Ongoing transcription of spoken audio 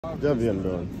Javain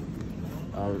doing.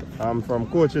 I'm from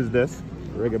Coach's Desk,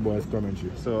 Reggae Boyz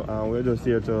commentary. so we're just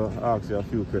here to ask you a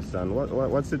few questions.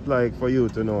 What's it like for you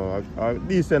to know a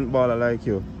decent baller like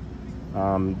you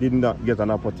did not get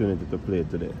an opportunity to play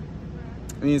today?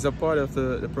 I mean, it's a part of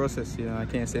the process, you know. I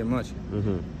can't say much.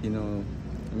 You know,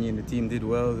 I mean, the team did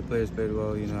well, the players played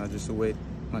well, you know. I just await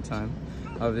my time.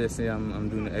 Obviously, I'm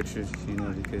doing the extras, you know,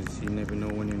 because you never know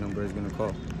when your number is going to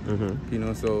call. You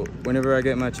know, so whenever I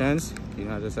get my chance, you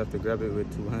know, I just have to grab it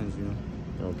with two hands, you know.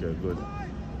 Okay, good.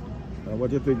 What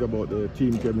do you think about the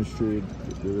team chemistry,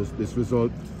 this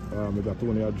result? We got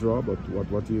only a draw, but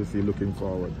what do you see looking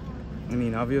forward? I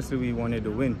mean, obviously we wanted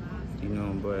to win, you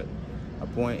know, but a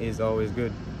point is always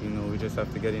good. You know, we just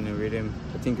have to get in a rhythm.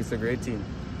 I think it's a great team.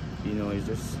 You know, it's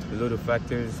just a lot of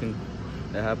factors and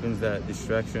that happens, that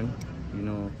distraction, you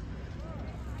know,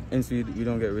 and so you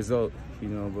don't get a result, you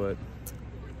know, but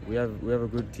we have a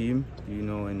good team, you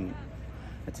know, and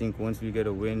I think once we get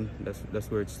a win,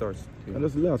 that's where it starts. You know? And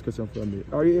that's the last question from me.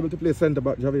 Are you able to play centre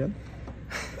back, Javain?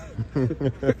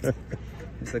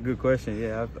 It's a good question.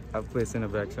 Yeah, I've played centre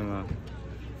back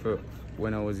for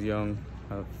when I was young.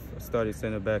 I started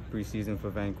centre back pre-season for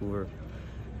Vancouver.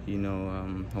 You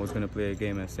know, I was going to play a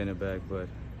game at centre back, but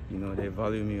you know, they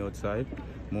value me outside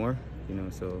more. You know,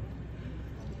 so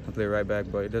I play right back,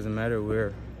 but it doesn't matter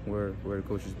where the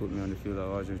coaches put me on the field.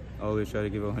 I always try to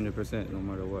give 100% no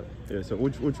matter what. Yeah. So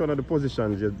which one of the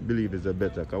positions you believe is the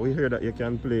better? Because we hear that you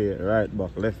can play right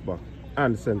back, left back,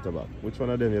 and centre back. Which one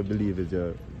of them you believe is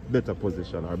your better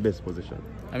position or best position?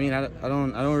 I mean, I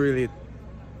don't really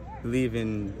believe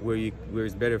in where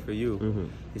it's better for you.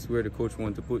 It's where the coach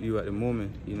wants to put you at the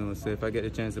moment. You know, so if I get a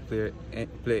chance to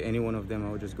play any one of them,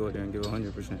 I would just go there and give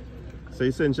 100%. So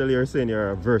essentially, you're saying you're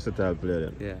a versatile player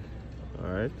then? Yeah.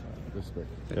 All right. Respect.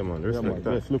 Come on, respect.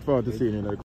 Yes, look forward to seeing you.